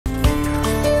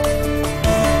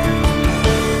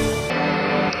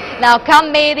Now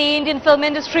come May, the Indian film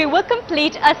industry will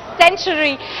complete a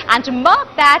century, and to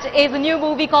mark that is a new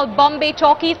movie called Bombay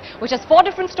Talkies, which has 4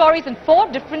 different stories and 4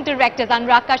 different directors: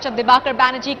 Anurag, Kashyap, Dibakar,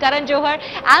 Banerjee, Karan Johar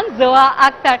and Zoya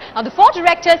Akhtar. Now the 4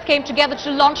 directors came together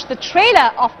to launch the trailer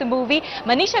of the movie.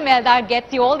 Manisha Meldar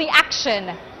gets you all the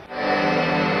action.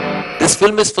 This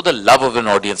film is for the love of an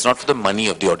audience, not for the money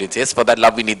of the audience. Yes, for that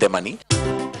love we need their money.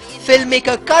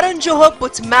 Filmmaker Karan Johar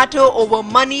puts matter over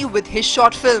money with his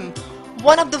short film,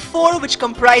 one of the 4 which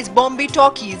comprise Bombay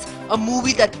Talkies, a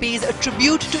movie that pays a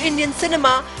tribute to Indian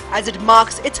cinema as it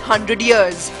marks its 100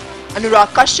 years. Anurag,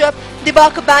 Kashyap,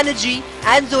 Dibakar, Banerjee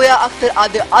and Zoya Akhtar are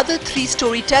the other 3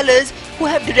 storytellers who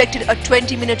have directed a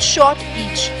 20-minute short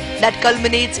each that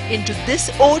culminates into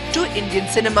this ode to Indian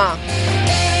cinema.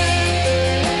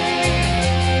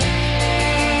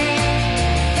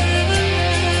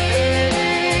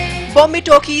 Bombay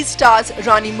Talkies stars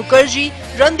Rani Mukherjee,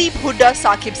 Randeep Hooda,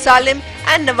 Saqib Salim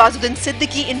and Nawazuddin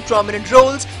Siddiqui in prominent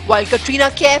roles, while Katrina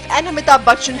Kaif and Amitabh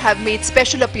Bachchan have made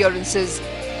special appearances.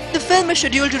 The film is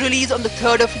scheduled to release on the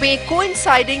 3rd of May,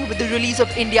 coinciding with the release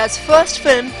of India's first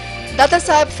film,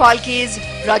 Dadasaheb Phalke's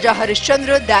Raja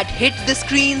Harishchandra, that hit the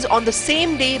screens on the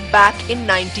same day back in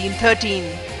 1913.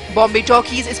 Bombay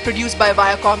Talkies is produced by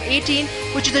Viacom 18,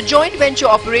 which is a joint venture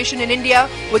operation in India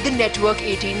with the Network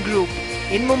 18 group.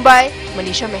 In Mumbai,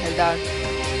 Manisha Meldar.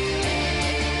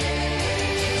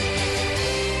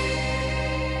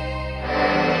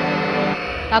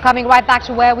 Now coming right back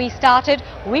to where we started,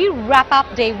 we wrap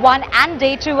up day 1 and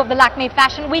day 2 of the Lakme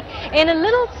Fashion Week in a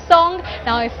little song.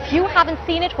 Now if you haven't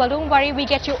seen it, well don't worry, we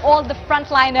get you all the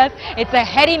frontliners. It's a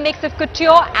heady mix of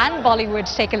couture and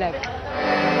Bollywood. Take a look.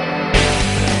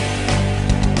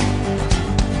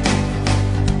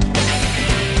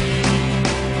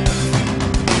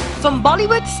 From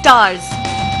Bollywood stars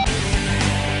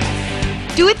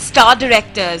to its star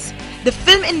directors, the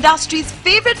film industry's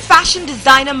favorite fashion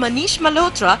designer Manish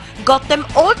Malhotra got them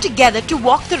all together to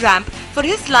walk the ramp for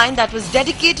his line that was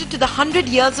dedicated to the 100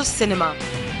 years of cinema.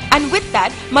 And with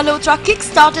that, Malhotra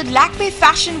kick-started Lakme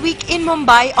Fashion Week in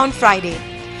Mumbai on Friday.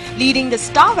 Leading the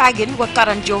star wagon were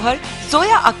Karan Johar,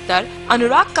 Zoya Akhtar,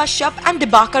 Anurag Kashyap and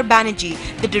Dibakar Banerjee,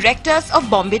 the directors of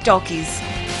Bombay Talkies.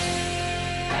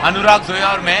 अनुराग, जोया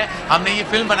और मैं, हमने ये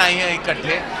film बनाई है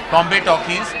इकट्ठे, Bombay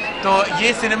talkies. तो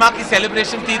ये cinema की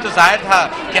सेलिब्रेशन थी, तो जाहिर था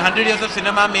कि 100 इयर्स ऑफ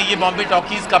सिनेमा में ये बॉम्बे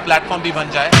टॉकीज का प्लेटफॉर्म भी बन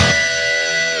जाए।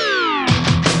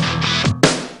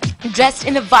 Dressed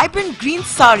in a vibrant green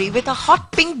sari with a hot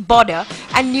pink border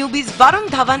and newbies Varun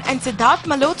Dhawan and Siddharth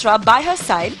Malhotra by her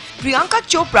side, Priyanka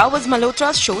Chopra was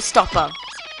Malhotra's showstopper.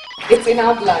 It's in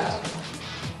our blood.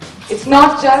 It's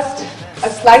not just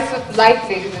a slice of life,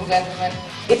 ladies and gentlemen.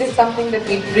 It is something that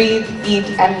we breathe, eat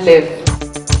and live.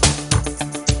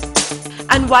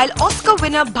 And while Oscar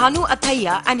winner Bhanu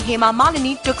Athaiya and Hema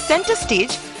Malini took center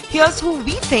stage, here's who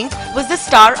we think was the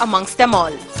star amongst them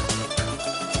all.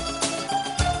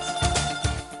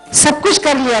 सब कुछ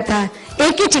कर लिया था,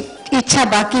 एक ही इच्छा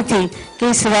बाकी थी कि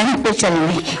इस रैंप पे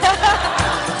चलने।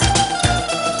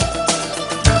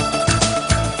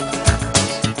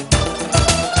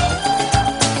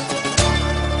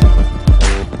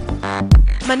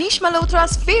 Manish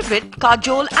Malhotra's favourite,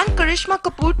 Kajol and Karishma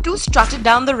Kapoor too strutted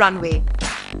down the runway.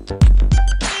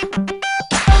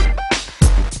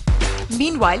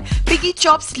 Meanwhile, Piggy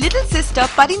Chop's little sister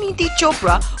Pariniti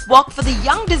Chopra walked for the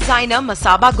young designer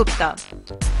Masaba Gupta.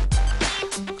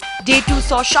 Day 2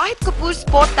 saw Shahid Kapoor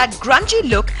sport that grungy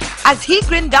look as he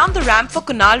grinned down the ramp for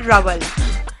Kunal Rawal.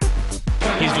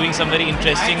 He's doing some very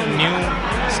interesting new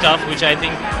stuff which I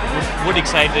think would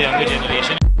excite the younger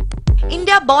generation.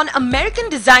 India-born American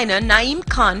designer Naeem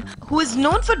Khan, who is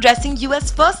known for dressing US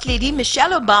First Lady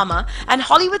Michelle Obama and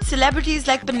Hollywood celebrities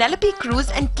like Penelope Cruz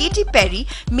and Katy Perry,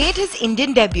 made his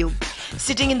Indian debut.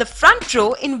 Sitting in the front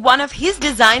row in one of his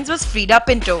designs was Frida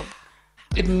Pinto.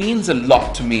 It means a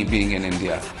lot to me being in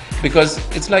India, because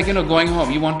it's like, going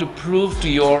home. You want to prove to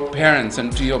your parents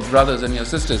and to your brothers and your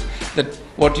sisters that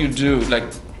what you do, like,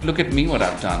 look at me, what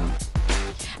I've done.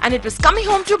 And it was coming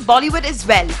home to Bollywood as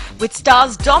well, with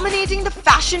stars dominating the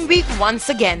Fashion Week once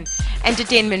again.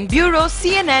 Entertainment Bureau,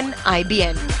 CNN,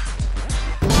 IBN.